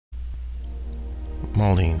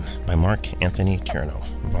Maldene by Mark Anthony Tierno,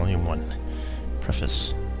 Volume 1.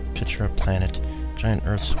 Preface. Picture a planet, giant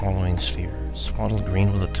earth-swallowing sphere, swaddled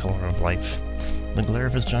green with the color of life. The glare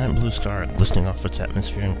of his giant blue star glistening off its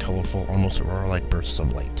atmosphere in colorful, almost aurora-like bursts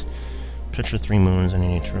of light. Picture 3 moons in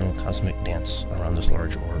an eternal cosmic dance around this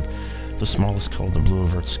large orb. The smallest called the blue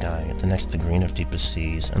of Earth's sky, the next the green of deepest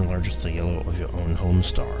seas, and largest the yellow of your own home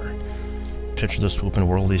star. Picture the swoop and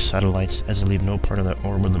whirl of these satellites as they leave no part of that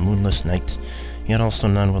orb with the moonless night, yet also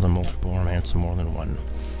none with a multiple romance of more than one.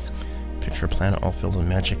 Picture a planet all filled with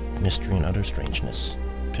magic, mystery, and utter strangeness.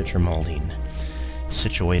 Picture Maldene,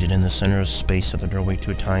 situated in the center of space at the doorway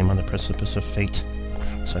to time on the precipice of fate.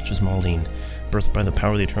 Such as Maldene, birthed by the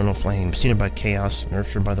power of the eternal flame, seeded by chaos,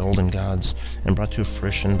 nurtured by the olden gods, and brought to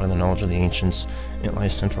fruition by the knowledge of the ancients, it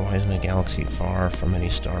lies centralized in a galaxy far from any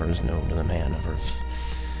stars known to the man of Earth.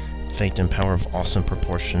 Fate and power of awesome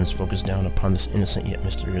proportions focus down upon this innocent yet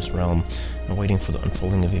mysterious realm, awaiting for the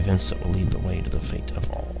unfolding of events that will lead the way to the fate of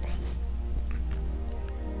all.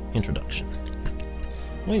 Introduction.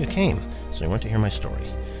 Well, you came, so you want to hear my story.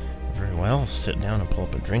 Very well, sit down and pull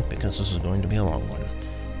up a drink because this is going to be a long one.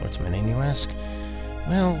 What's my name, you ask?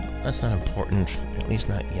 Well, that's not important, at least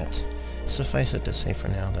not yet. Suffice it to say for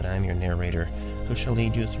now that I am your narrator, who shall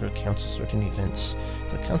lead you through accounts of certain events,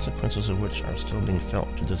 the consequences of which are still being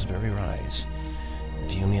felt to this very rise.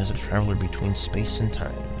 View me as a traveler between space and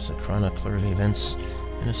time, as a chronicler of events,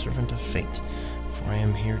 and a servant of fate, for I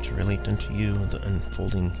am here to relate unto you the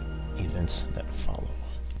unfolding events that follow.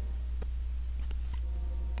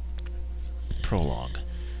 Prologue.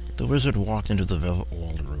 The wizard walked into the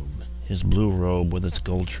velvet-walled room, his blue robe with its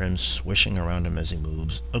gold trim swishing around him as he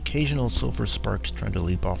moves, occasional silver sparks trying to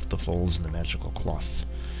leap off the folds in the magical cloth.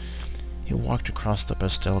 He walked across the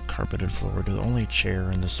pastel-carpeted floor to the only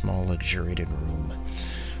chair in the small, luxuriated room.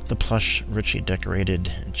 The plush, richly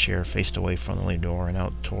decorated chair faced away from the only door and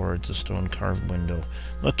out towards a stone-carved window,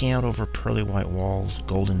 looking out over pearly white walls,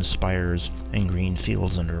 golden spires, and green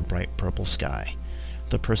fields under a bright purple sky.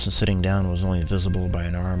 The person sitting down was only visible by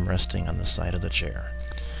an arm resting on the side of the chair.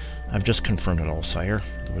 "I've just confirmed it all, sire,"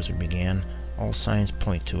 the wizard began. "All signs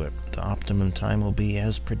point to it. The optimum time will be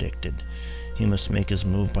as predicted. He must make his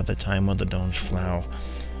move by the time of the Donge Flow,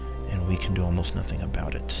 and we can do almost nothing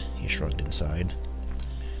about it." He shrugged inside.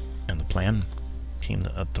 "And the plan?" came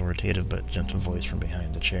the authoritative but gentle voice from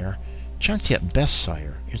behind the chair. "Chance at best,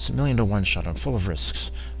 sire. It's a 1,000,000 to 1 shot and full of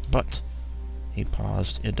risks. But," he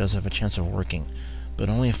paused, "it does have a chance of working, but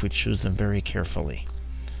only if we choose them very carefully."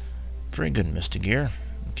 "Very good, Mr. Gear,"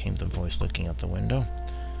 came the voice looking out the window.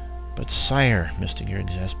 "But sire," Mr. Gear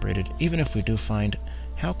exasperated, "even if we do find,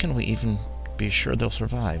 how can we even be sure they'll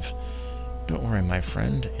survive?" "Don't worry, my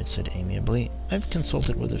friend," it said amiably. "I've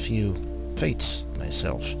consulted with a few fates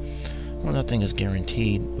myself. While nothing is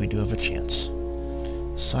guaranteed, we do have a chance."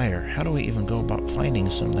 "Sire, how do we even go about finding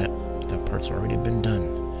some that part's already been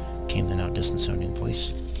done?" came the now distant sounding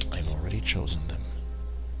voice. "I've already chosen them."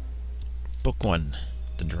 Book 1.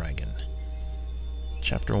 The Dragon.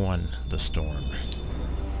 Chapter 1. The Storm.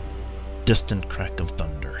 Distant crack of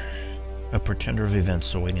thunder. A portender of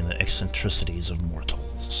events awaiting the eccentricities of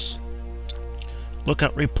mortals.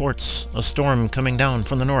 "Lookout reports! A storm coming down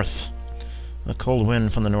from the north!" A cold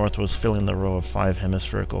wind from the north was filling the row of 5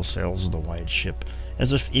 hemispherical sails of the wide ship,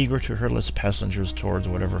 as if eager to hurl its passengers towards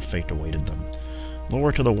whatever fate awaited them.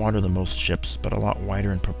 Lower to the water than most ships, but a lot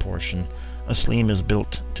wider in proportion, a Sleem is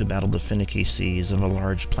built to battle the finicky seas of a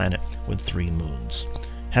large planet with 3 moons.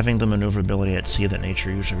 Having the maneuverability at sea that nature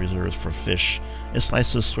usually reserves for fish, it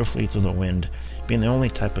slices swiftly through the wind, being the only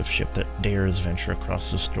type of ship that dares venture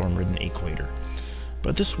across the storm-ridden equator.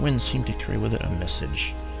 But this wind seemed to carry with it a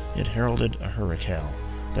message. It heralded a hurricane,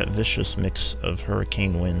 that vicious mix of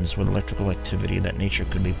hurricane winds with electrical activity that nature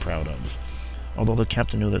could be proud of. Although the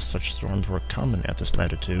captain knew that such storms were common at this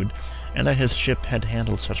latitude, and that his ship had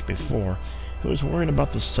handled such before, he was worried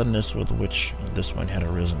about the suddenness with which this one had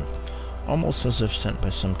arisen. Almost as if sent by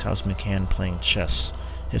some cosmic hand playing chess,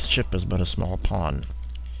 his ship is but a small pawn.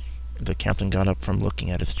 The captain got up from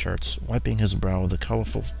looking at his charts, wiping his brow with a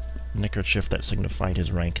colorful neckerchief that signified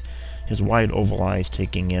his rank, his wide oval eyes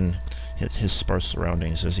taking in his sparse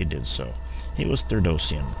surroundings as he did so. He was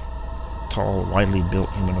Therdosian. Tall, widely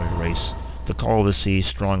built humanoid race, the call of the sea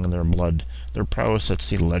strong in their blood, their prowess at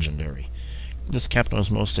sea legendary. This captain was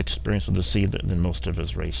most experienced with the sea than most of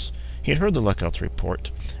his race. He had heard the lookout's report,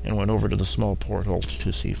 and went over to the small porthole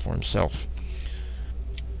to see for himself.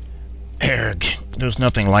 "Erg, there's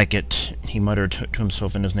nothing like it," he muttered to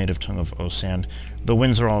himself in his native tongue of Osan. "The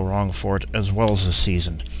winds are all wrong for it, as well as the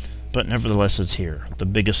season. But nevertheless it's here, the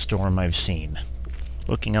biggest storm I've seen."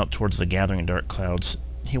 Looking out towards the gathering dark clouds,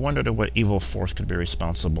 He wondered at what evil force could be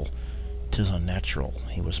responsible. "'Tis unnatural,"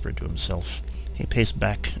 he whispered to himself. He paced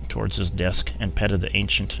back towards his desk and patted the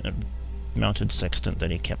ancient mounted sextant that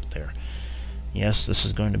he kept there. "Yes, this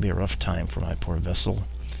is going to be a rough time for my poor vessel."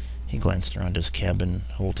 He glanced around his cabin.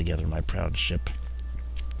 "Hold together, my proud ship."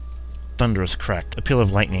 Thunderous crack. A peal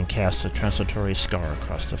of lightning cast a transitory scar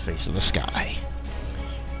across the face of the sky.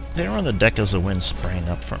 They were on the deck as the wind sprang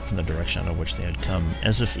up from the direction out of which they had come,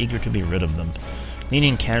 as if eager to be rid of them.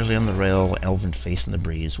 Leaning casually on the rail, elven face in the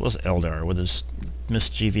breeze, was Eldar, with his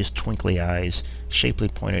mischievous twinkly eyes, shapely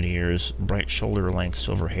pointed ears, bright shoulder-length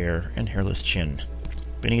silver hair, and hairless chin.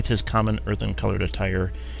 Beneath his common earthen-colored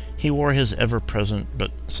attire, he wore his ever-present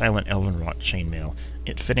but silent elven-wrought chainmail,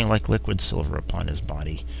 it fitting like liquid silver upon his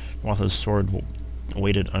body, while his sword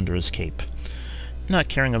waited under his cape. Not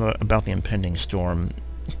caring about the impending storm,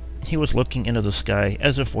 he was looking into the sky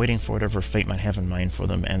as if waiting for whatever fate might have in mind for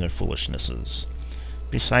them and their foolishnesses.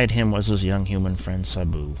 Beside him was his young human friend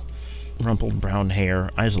Sabu. Rumpled brown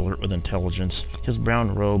hair, eyes alert with intelligence, his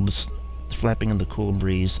brown robes flapping in the cool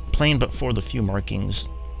breeze, plain but for the few markings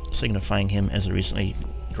signifying him as a recently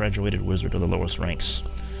graduated wizard of the lowest ranks.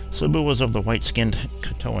 Sabu was of the white-skinned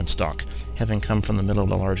Katoan stock, having come from the middle of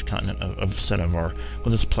the large continent of Senevar,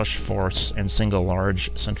 with its plush forests and single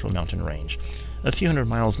large central mountain range, a few hundred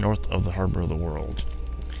miles north of the harbor of the world.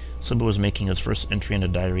 Sabu was making his first entry in a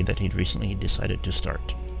diary that he'd recently decided to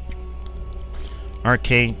start.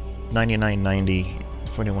 RK 9990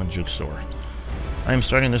 41 Juxor. I am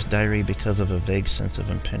starting this diary because of a vague sense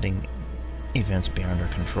of impending events beyond our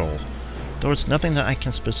control. Though it's nothing that I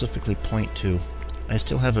can specifically point to, I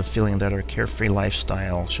still have a feeling that our carefree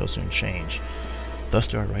lifestyle shall soon change. Thus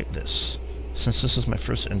do I write this. Since this is my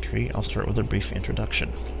first entry, I'll start with a brief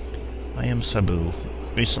introduction. I am Sabu,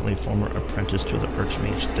 recently former apprentice to the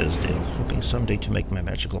Archmage Thesdale, hoping someday to make my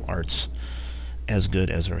magical arts as good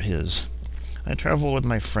as are his. I travel with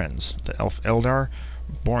my friends, the elf Eldar,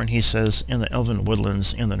 born, he says, in the elven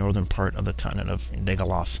woodlands in the northern part of the continent of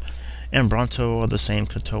Dagaloth, and Bronto of the same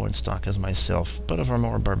Katoan stock as myself, but of a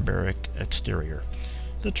more barbaric exterior.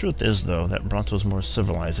 The truth is, though, that Bronto's more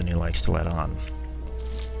civilized than he likes to let on.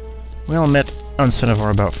 We all met on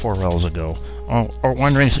Senevar about 4 wells ago, our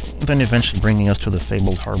wanderings then eventually bringing us to the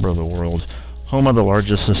fabled harbor of the world, home of the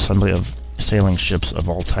largest assembly of sailing ships of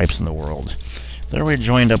all types in the world. There we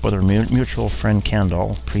joined up with our mutual friend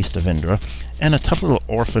Kandal, priest of Indra, and a tough little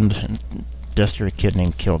orphaned, destitute kid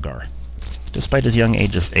named Kilgar. Despite his young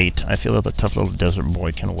age of 8, I feel that the tough little desert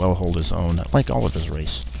boy can well hold his own, like all of his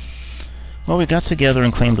race. Well, we got together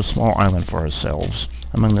and claimed a small island for ourselves,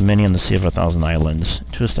 among the many in the Sea of 1,000 Islands,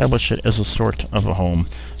 to establish it as a sort of a home,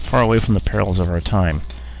 far away from the perils of our time.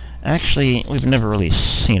 Actually, we've never really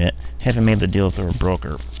seen it, having made the deal through a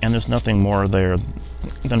broker, and there's nothing more there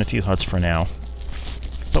than a few huts for now.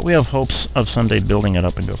 But we have hopes of someday building it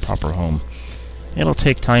up into a proper home. It'll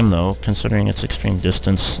take time, though, considering its extreme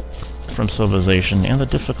distance from civilization and the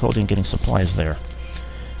difficulty in getting supplies there.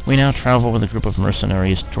 We now travel with a group of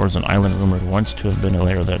mercenaries towards an island rumored once to have been a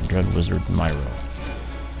lair of that dread wizard Myro.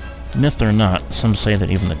 Myth or not, some say that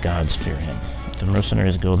even the gods fear him. The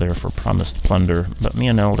mercenaries go there for promised plunder, but me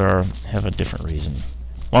and Eldar have a different reason.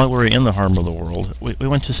 While we were in the harbor of the world, we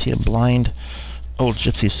went to see a blind old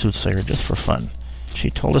gypsy soothsayer just for fun. She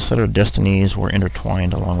told us that our destinies were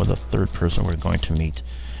intertwined along with a third person we're going to meet,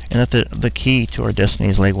 and that the key to our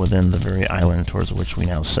destinies lay within the very island towards which we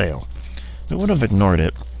now sail. We would have ignored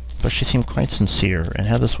it, but she seemed quite sincere and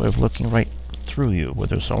had this way of looking right through you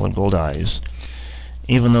with her solid gold eyes,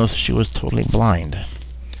 even though she was totally blind.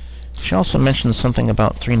 She also mentioned something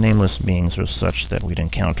about 3 nameless beings or such that we'd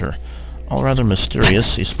encounter, all rather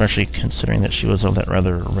mysterious, especially considering that she was of that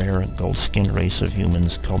rather rare gold-skinned race of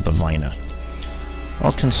humans called the Vina.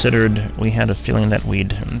 All considered, we had a feeling that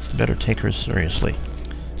we'd better take her seriously.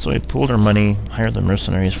 So we pooled our money, hired the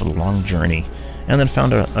mercenaries for the long journey, and then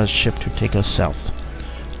found a ship to take us south.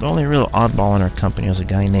 The only real oddball in our company was a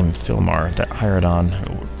guy named Filmar that hired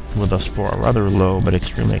on with us for a rather low but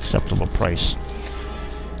extremely acceptable price.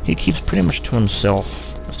 He keeps pretty much to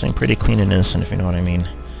himself, staying pretty clean and innocent, if you know what I mean.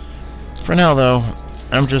 For now, though,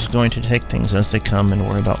 I'm just going to take things as they come and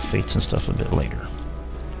worry about fates and stuff a bit later.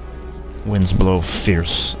 Winds blow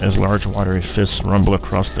fierce as large watery fists rumble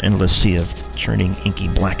across the endless sea of churning inky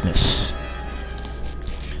blackness.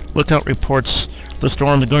 Lookout reports the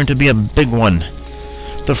storm's going to be a big one.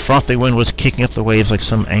 The frothy wind was kicking up the waves like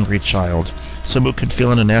some angry child. Sabu could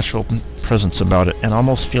feel an unnatural presence about it, an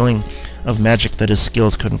almost feeling of magic that his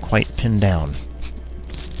skills couldn't quite pin down.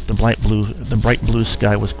 The bright blue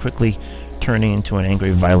sky was quickly turning into an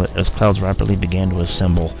angry violet as clouds rapidly began to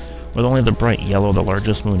assemble, with only the bright yellow of the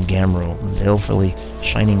largest moon Gamro balefully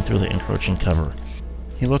shining through the encroaching cover.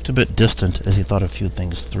 He looked a bit distant as he thought a few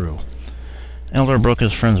things through. Eldar broke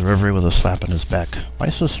his friend's reverie with a slap on his back. "Why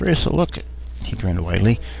so serious a look?" He grinned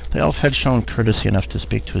widely. The elf had shown courtesy enough to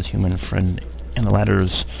speak to his human friend in the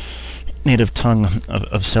latter's native tongue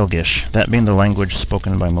of Selgish, that being the language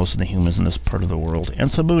spoken by most of the humans in this part of the world,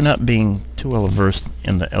 and Sabu not being too well versed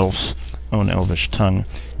in the elf's own elvish tongue,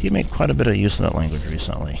 he made quite a bit of use of that language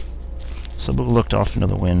recently. Sabu looked off into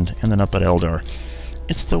the wind, and then up at Eldar.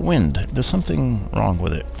 "It's the wind. There's something wrong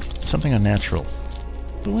with it. Something unnatural."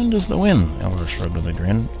 "The wind is the wind," Eldar shrugged with a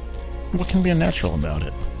grin. "What can be unnatural about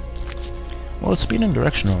it?" "Well, its speed and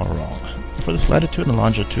direction are all wrong. For this latitude and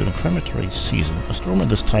longitude and climacteric season, a storm of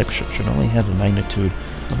this type should only have a magnitude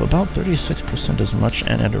of about 36% as much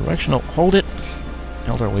and a directional—" "Hold it!"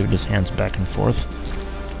 Eldar waved his hands back and forth.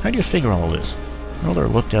 "How do you figure all this?"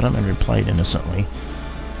 Eldar looked at him and replied innocently,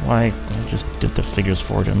 "Why, I just did the figures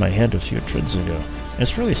for it in my head a few trids ago.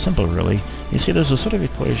 It's really simple, really. You see, there's a set of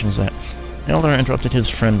equations that—" Eldar interrupted his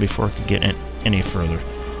friend before he could get any further.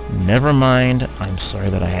 "Never mind. I'm sorry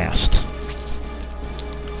that I asked."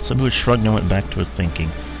 Sabu shrugged and went back to his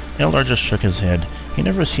thinking. Eldar just shook his head. He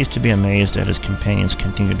never ceased to be amazed at his companion's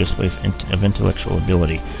continued display of intellectual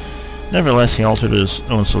ability. Nevertheless, he altered his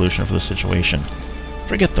own solution for the situation.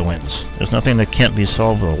 "Forget the winds. There's nothing that can't be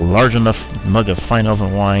solved with a large enough mug of fine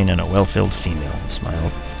elven wine and a well-filled female," he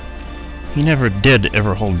smiled. He never did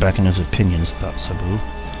ever hold back in his opinions, thought Sabu.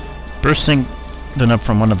 Bursting then up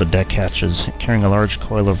from one of the deck hatches, carrying a large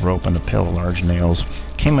coil of rope and a pail of large nails,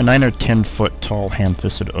 came a 9 or 10 foot tall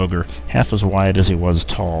ham-fisted ogre, half as wide as he was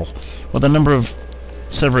tall, with a number of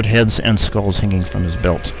severed heads and skulls hanging from his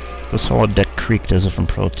belt. The solid deck creaked as if in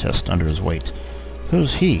protest under his weight.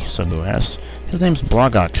 "Who's he?" Sabu asked. "His name's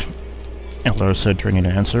Blogok," Eldar said, turning to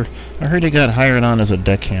answer. "I heard he got hired on as a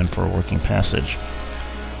deckhand for a working passage."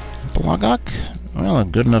 "Blogok? Well, a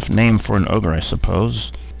good enough name for an ogre, I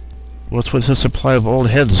suppose." "What's with his supply of old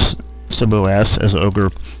heads?" Sabu asked as the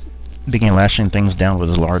ogre began lashing things down with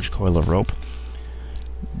his large coil of rope.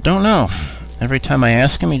 "Don't know. Every time I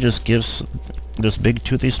ask him, he just gives this big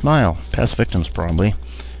toothy smile. Past victims, probably."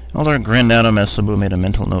 Eldar grinned at him as Sabu made a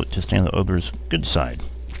mental note to stay on the ogre's good side.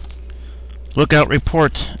 "Lookout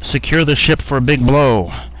report. Secure the ship for a big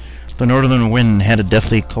blow." The northern wind had a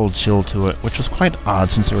deathly cold chill to it, which was quite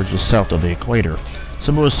odd since they were just south of the equator.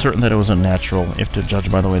 Sabu was certain that it was unnatural, if to judge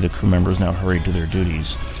by the way the crew members now hurried to their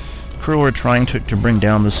duties. The crew were trying to bring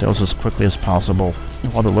down the sails as quickly as possible,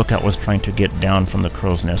 while the lookout was trying to get down from the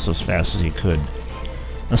crow's nest as fast as he could.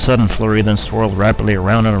 A sudden flurry then swirled rapidly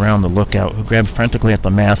around and around the lookout, who grabbed frantically at the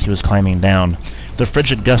mast he was climbing down. The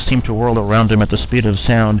frigid gust seemed to whirl around him at the speed of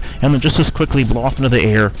sound, and then just as quickly blow off into the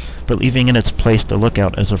air, but leaving in its place the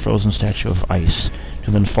lookout as a frozen statue of ice,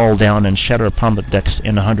 to then fall down and shatter upon the decks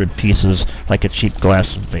in 100 pieces like a cheap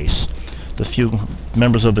glass vase. The few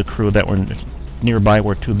members of the crew that were nearby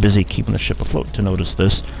were too busy keeping the ship afloat to notice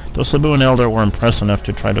this, though Sabu and Eldar were impressed enough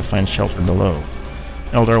to try to find shelter below.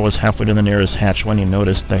 Eldar was halfway to the nearest hatch when he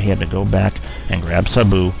noticed that he had to go back and grab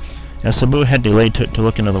Sabu, as Sabu had delayed to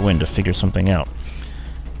look into the wind to figure something out.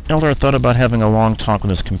 Eldar thought about having a long talk with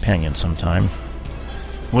his companion sometime.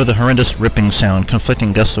 With a horrendous ripping sound,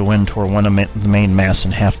 conflicting gusts of wind tore one of the main masts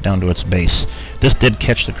in half down to its base. This did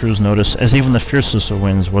catch the crew's notice, as even the fiercest of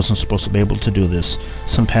winds wasn't supposed to be able to do this.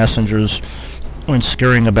 Some passengers went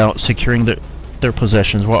scurrying about, securing their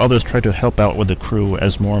possessions, while others tried to help out with the crew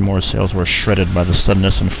as more and more sails were shredded by the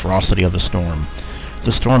suddenness and ferocity of the storm.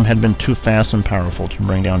 The storm had been too fast and powerful to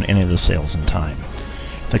bring down any of the sails in time.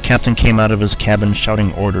 The captain came out of his cabin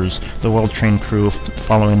shouting orders, the well-trained crew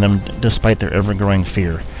following them despite their ever-growing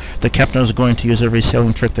fear. The captain was going to use every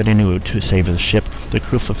sailing trick that he knew to save his ship, the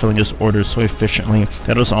crew fulfilling his orders so efficiently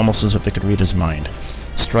that it was almost as if they could read his mind.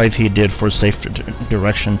 Strive he did for safe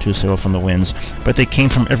direction to sail from the winds, but they came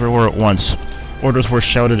from everywhere at once. Orders were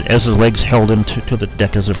shouted as his legs held him to the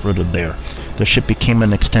deck as if rooted there. The ship became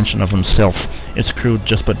an extension of himself, its crew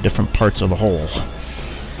just but different parts of the whole.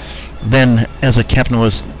 Then, as the captain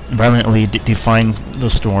was violently defying the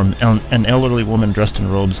storm, an elderly woman dressed in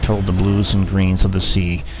robes colored the blues and greens of the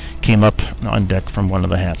sea came up on deck from one of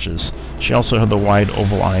the hatches. She also had the wide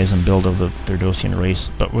oval eyes and build of the Therdosian race,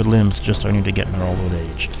 but with limbs just starting to get in her old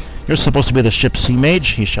age. "You're supposed to be the ship's sea mage,"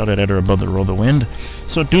 he shouted at her above the roar of the wind,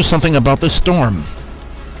 "so do something about this storm."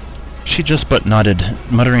 She just but nodded,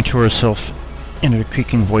 muttering to herself in a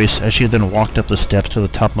creaking voice as she then walked up the steps to the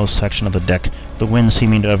topmost section of the deck, the wind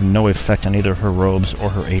seeming to have no effect on either her robes or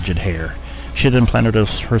her aged hair. She then planted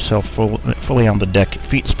herself fully on the deck,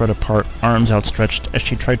 feet spread apart, arms outstretched, as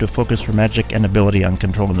she tried to focus her magic and ability on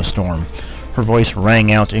controlling the storm. Her voice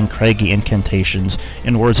rang out in craggy incantations,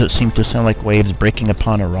 in words that seemed to sound like waves breaking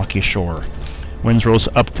upon a rocky shore. Winds rose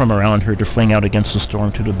up from around her to fling out against the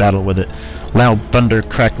storm to do battle with it. Loud thunder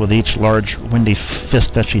cracked with each large, windy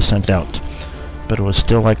fist that she sent out. But it was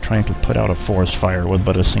still like trying to put out a forest fire with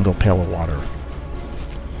but a single pail of water.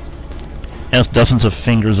 As dozens of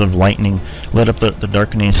fingers of lightning lit up the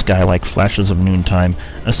darkening sky like flashes of noontime,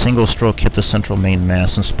 a single stroke hit the central main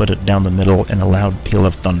mast and split it down the middle in a loud peal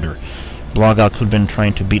of thunder. Blogok, who'd been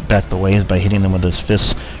trying to beat back the waves by hitting them with his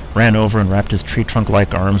fists, ran over and wrapped his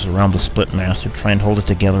tree-trunk-like arms around the split mast to try and hold it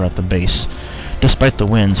together at the base. Despite the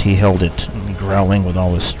winds, he held it, growling with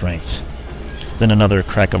all his strength. Then another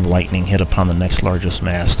crack of lightning hit upon the next largest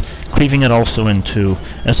mast, cleaving it also in two,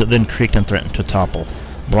 as it then creaked and threatened to topple.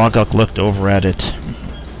 Blogok looked over at it,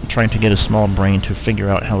 trying to get his small brain to figure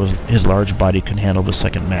out how his large body could handle the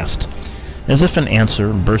second mast. As if in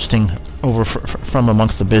answer, bursting over from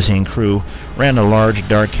amongst the busying crew, ran a large,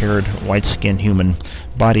 dark-haired, white-skinned human,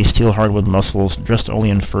 body steel-hard with muscles, dressed only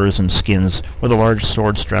in furs and skins, with a large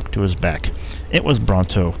sword strapped to his back. It was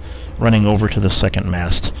Bronto, running over to the second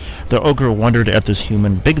mast. The ogre wondered at this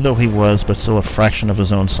human, big though he was, but still a fraction of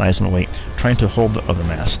his own size and weight, trying to hold the other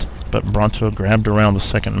mast. But Bronto grabbed around the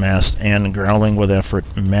second mast and, growling with effort,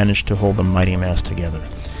 managed to hold the mighty mast together.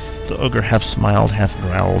 The ogre half smiled, half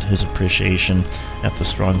growled his appreciation at the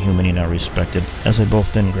strong human he now respected, as they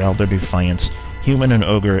both then growled their defiance, human and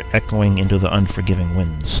ogre echoing into the unforgiving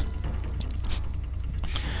winds.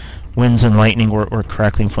 Winds and lightning were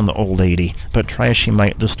crackling from the old lady, but try as she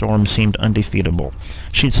might, the storm seemed undefeatable.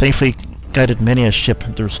 She'd safely guided many a ship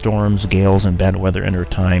through storms, gales, and bad weather in her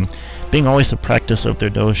time, being always the practice of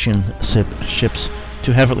their ocean ships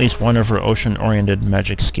to have at least one of her ocean-oriented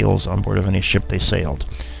magic skills on board of any ship they sailed.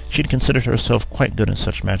 She'd considered herself quite good in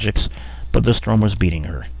such magics, but this storm was beating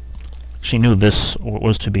her. She knew this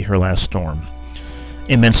was to be her last storm.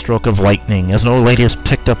 Immense stroke of lightning, as an old lady is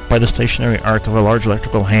picked up by the stationary arc of a large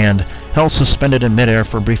electrical hand, held suspended in midair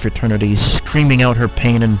for a brief eternity, screaming out her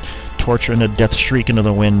pain and torture in a death shriek into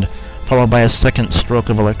the wind, followed by a second stroke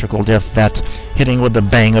of electrical death that, hitting with the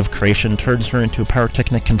bang of creation, turns her into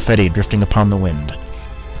pyrotechnic confetti drifting upon the wind.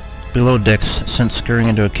 Below decks, sent scurrying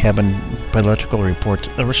into a cabin by electrical report,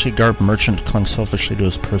 a richly garbed merchant clung selfishly to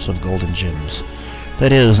his purse of gold and gems.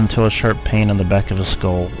 That is, until a sharp pain on the back of his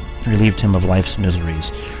skull relieved him of life's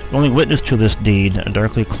miseries. The only witness to this deed, a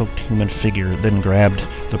darkly cloaked human figure, then grabbed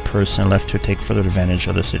the purse and left to take further advantage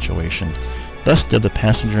of the situation. Thus did the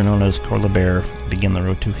passenger known as Corlebert begin the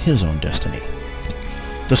road to his own destiny.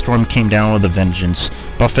 The storm came down with a vengeance,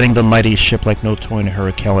 buffeting the mighty ship like no toy in a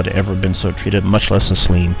hurricane had ever been so treated, much less a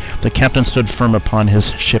sling. The captain stood firm upon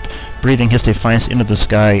his ship, breathing his defiance into the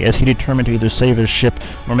sky, as he determined to either save his ship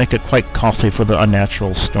or make it quite costly for the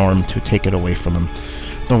unnatural storm to take it away from him.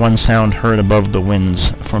 The one sound heard above the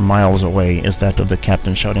winds from miles away is that of the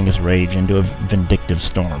captain shouting his rage into a vindictive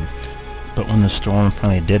storm. But when the storm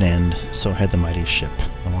finally did end, so had the mighty ship,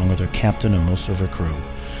 along with her captain and most of her crew.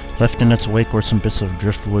 Left in its wake were some bits of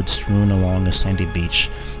driftwood strewn along a sandy beach,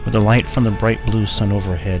 with the light from the bright blue sun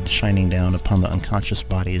overhead shining down upon the unconscious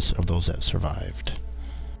bodies of those that survived.